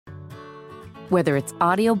Whether it's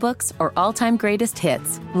audiobooks or all-time greatest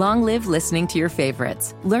hits, long live listening to your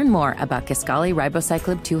favorites. Learn more about Kisqali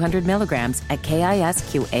Ribociclib 200 milligrams at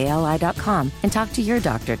KISQALI.com and talk to your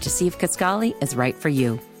doctor to see if Kisqali is right for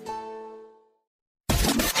you.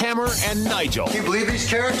 Hammer and Nigel. Can you believe these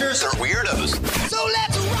characters are weirdos? So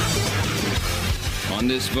let's rock it! On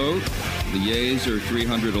this vote, the yeas are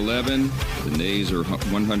 311, the nays are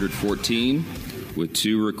 114. With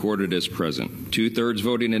 2 recorded as present. 2/3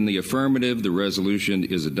 voting in the affirmative, the resolution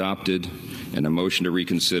is adopted, and a motion to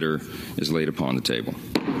reconsider is laid upon the table.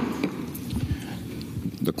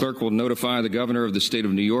 The clerk will notify the governor of the state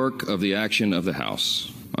of New York of the action of the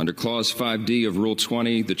House. Under Clause 5D of Rule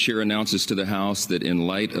 20, the chair announces to the House that in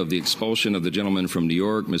light of the expulsion of the gentleman from New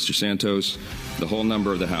York, Mr. Santos, the whole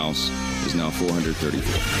number of the House is now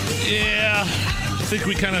 434. Yeah, I think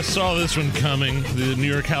we kind of saw this one coming. The New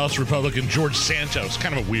York House Republican George Santos,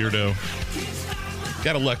 kind of a weirdo.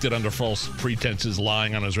 Got elected under false pretenses,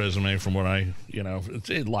 lying on his resume from what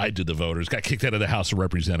it lied to the voters. Got kicked out of the House of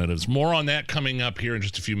Representatives. More on that coming up here in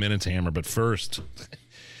just a few minutes, Hammer. But first,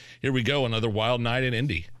 here we go, another wild night in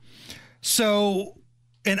Indy. So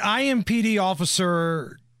an IMPD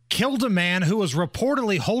officer killed a man who was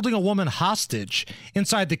reportedly holding a woman hostage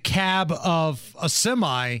inside the cab of a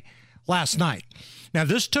semi last night. Now,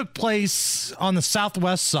 this took place on the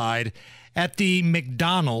southwest side at the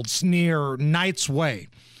McDonald's near Knight's Way.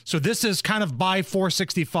 So this is kind of by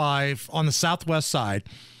 465 on the southwest side.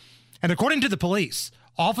 And according to the police,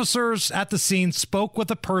 officers at the scene spoke with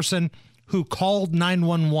a person who called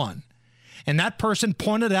 911. And that person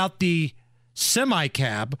pointed out the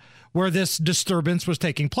semi-cab where this disturbance was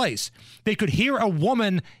taking place. They could hear a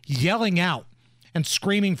woman yelling out and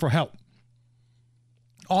screaming for help.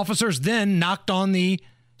 Officers then knocked on the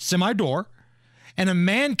semi-door, and a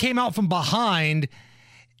man came out from behind,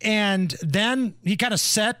 and then he kind of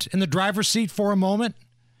sat in the driver's seat for a moment,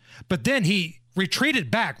 but then he retreated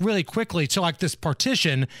back really quickly to like this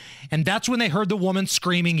partition, and that's when they heard the woman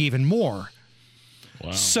screaming even more.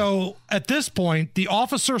 Wow. So at this point, the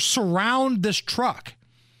officers surround this truck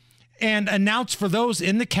and announce for those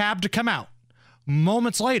in the cab to come out.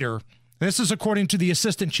 Moments later, this is according to the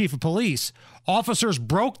assistant chief of police, officers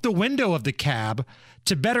broke the window of the cab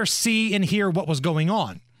to better see and hear what was going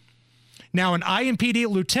on. Now, an IMPD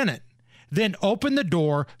lieutenant then opened the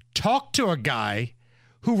door, talked to a guy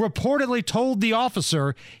who reportedly told the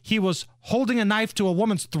officer he was holding a knife to a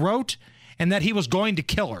woman's throat and that he was going to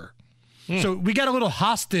kill her. So we got a little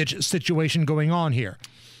hostage situation going on here.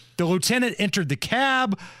 The lieutenant entered the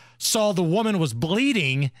cab, saw the woman was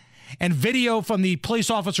bleeding, and video from the police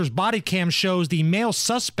officer's body cam shows the male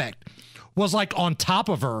suspect was like on top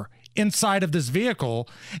of her inside of this vehicle.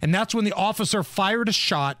 And that's when the officer fired a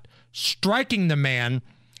shot, striking the man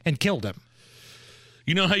and killed him.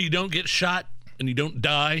 You know how you don't get shot and you don't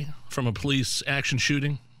die from a police action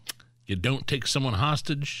shooting? You don't take someone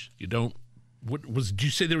hostage. You don't. Did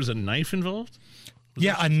you say there was a knife involved?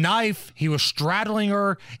 A knife. He was straddling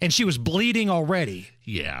her and she was bleeding already.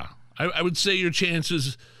 Yeah. I would say your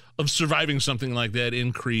chances of surviving something like that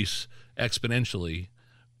increase exponentially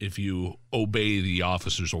if you obey the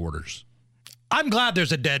officer's orders. I'm glad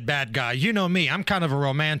there's a dead bad guy. You know me, I'm kind of a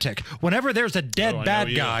romantic. Whenever there's a dead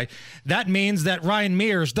bad guy, that means that Ryan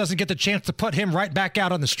Mears doesn't get the chance to put him right back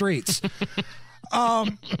out on the streets.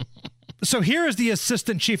 So here is the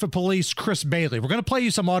assistant chief of police, Chris Bailey. We're going to play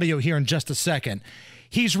you some audio here in just a second.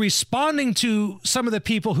 He's responding to some of the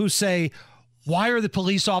people who say, why are the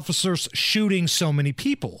police officers shooting so many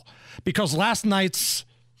people? Because last night's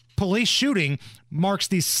police shooting marks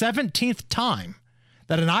the 17th time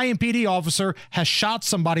that an IMPD officer has shot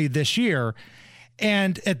somebody this year.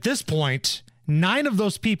 And at this point, 9 of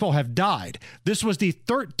those people have died. This was the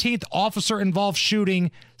 13th officer-involved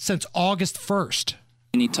shooting since August 1st.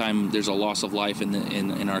 Anytime there's a loss of life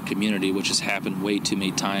in our community, which has happened way too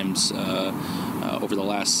many times over the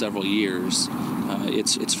last several years,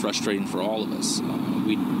 it's frustrating for all of us.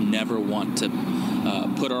 We never want to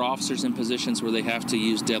put our officers in positions where they have to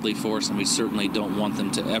use deadly force, and we certainly don't want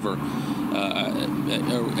them to ever,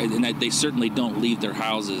 and they certainly don't leave their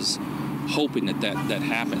houses hoping that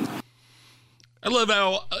happens. I love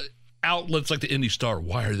how outlets like the Indy Star,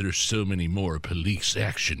 why are there so many more police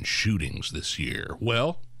action shootings this year?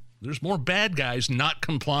 Well, there's more bad guys not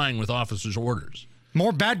complying with officers' orders.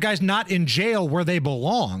 More bad guys not in jail where they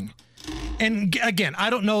belong. And again, I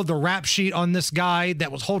don't know the rap sheet on this guy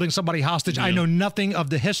that was holding somebody hostage. Yeah. I know nothing of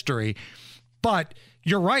the history. But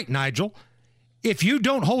you're right, Nigel. If you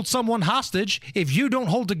don't hold someone hostage, if you don't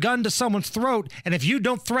hold a gun to someone's throat, and if you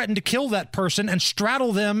don't threaten to kill that person and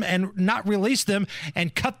straddle them and not release them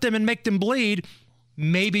and cut them and make them bleed,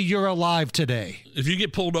 maybe you're alive today. If you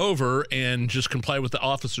get pulled over and just comply with the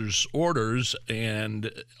officer's orders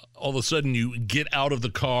and all of a sudden you get out of the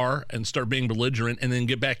car and start being belligerent and then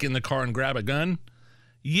get back in the car and grab a gun,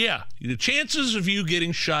 yeah, the chances of you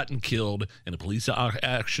getting shot and killed in a police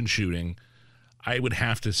action shooting, I would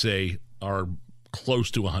have to say, are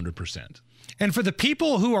close to 100%. And for the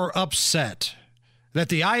people who are upset that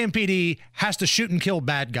the IMPD has to shoot and kill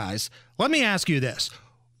bad guys, let me ask you this.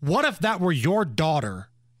 What if that were your daughter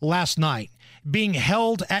last night being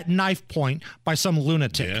held at knife point by some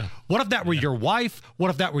lunatic? Yeah. What if that were your wife? What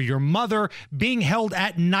if that were your mother being held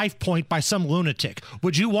at knife point by some lunatic?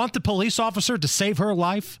 Would you want the police officer to save her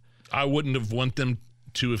life? I wouldn't have want them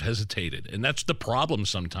to have hesitated. And that's the problem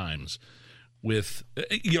sometimes with,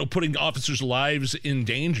 putting officers' lives in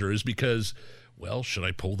danger is because, well, should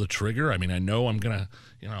I pull the trigger? I mean, I know I'm going to,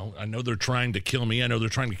 I know they're trying to kill me. I know they're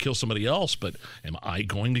trying to kill somebody else, but am I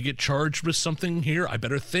going to get charged with something here? I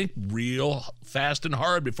better think real fast and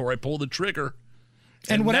hard before I pull the trigger.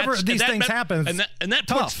 And whenever these things happen, and that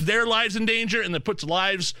puts their lives in danger, and that puts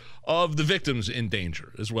lives of the victims in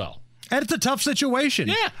danger as well. And it's a tough situation.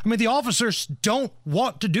 Yeah. I mean, the officers don't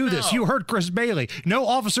want to do this. No. You heard Chris Bailey. No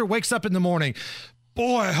officer wakes up in the morning,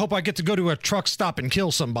 boy, I hope I get to go to a truck stop and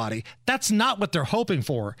kill somebody. That's not what they're hoping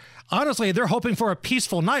for. Honestly, they're hoping for a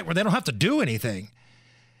peaceful night where they don't have to do anything.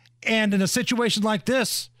 And in a situation like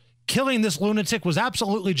this, killing this lunatic was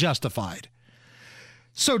absolutely justified.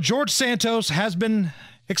 So George Santos has been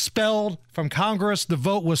expelled from Congress. The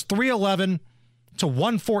vote was 311 to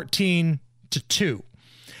 114 to 2.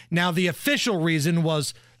 Now, the official reason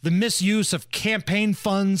was the misuse of campaign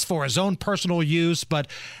funds for his own personal use, but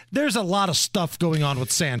there's a lot of stuff going on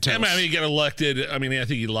with Santos. I mean, he got elected. I think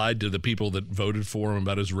he lied to the people that voted for him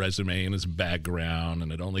about his resume and his background,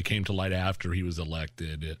 and it only came to light after he was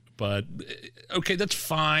elected. But, okay, that's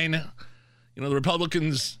fine. The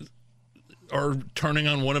Republicans are turning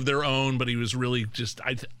on one of their own, but he was really just,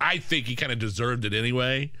 I think he kind of deserved it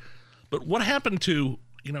anyway. But what happened to,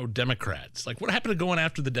 Democrats? Like, what happened to going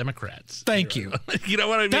after the Democrats? Thank you. You know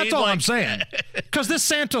what I mean? That's all I'm saying. Because this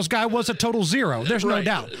Santos guy was a total zero. There's no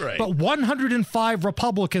doubt. Right. But 105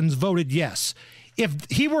 Republicans voted yes. If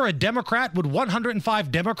he were a Democrat, would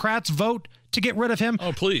 105 Democrats vote to get rid of him?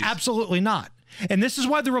 Oh, please. Absolutely not. And this is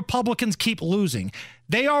why the Republicans keep losing.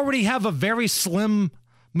 They already have a very slim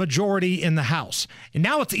majority in the House. And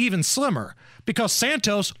now it's even slimmer because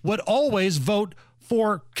Santos would always vote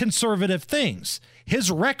for conservative things. His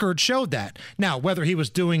record showed that. Now, whether he was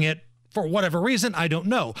doing it for whatever reason, I don't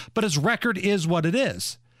know. But his record is what it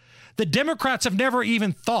is. The Democrats have never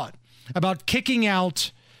even thought about kicking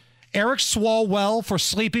out Eric Swalwell for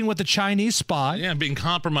sleeping with a Chinese spy. Yeah, being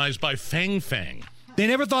compromised by Fang Fang. They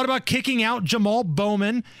never thought about kicking out Jamal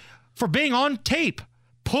Bowman for being on tape,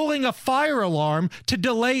 pulling a fire alarm to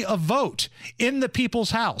delay a vote in the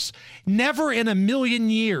people's house. Never in a million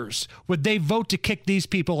years would they vote to kick these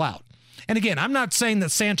people out. And again, I'm not saying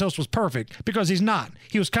that Santos was perfect because he's not.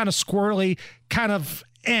 He was kind of squirrely, kind of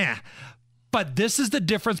But this is the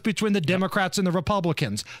difference between the Democrats and the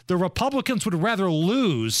Republicans. The Republicans would rather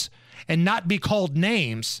lose and not be called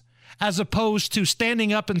names as opposed to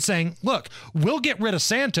standing up and saying, look, we'll get rid of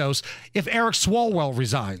Santos if Eric Swalwell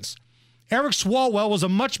resigns. Eric Swalwell was a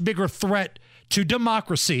much bigger threat to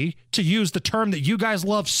democracy, to use the term that you guys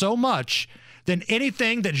love so much, than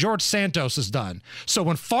anything that George Santos has done. So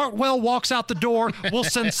when Fartwell walks out the door, we'll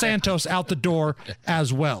send Santos out the door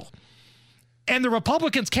as well. And the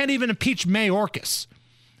Republicans can't even impeach Mayorkas.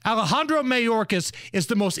 Alejandro Mayorkas is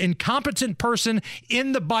the most incompetent person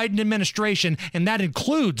in the Biden administration, and that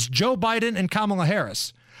includes Joe Biden and Kamala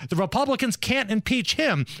Harris. The Republicans can't impeach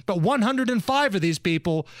him, but 105 of these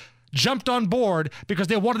people jumped on board because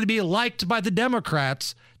they wanted to be liked by the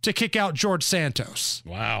Democrats to kick out George Santos.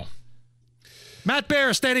 Wow. Matt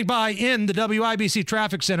Bear standing by in the WIBC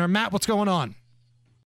Traffic Center. Matt, what's going on?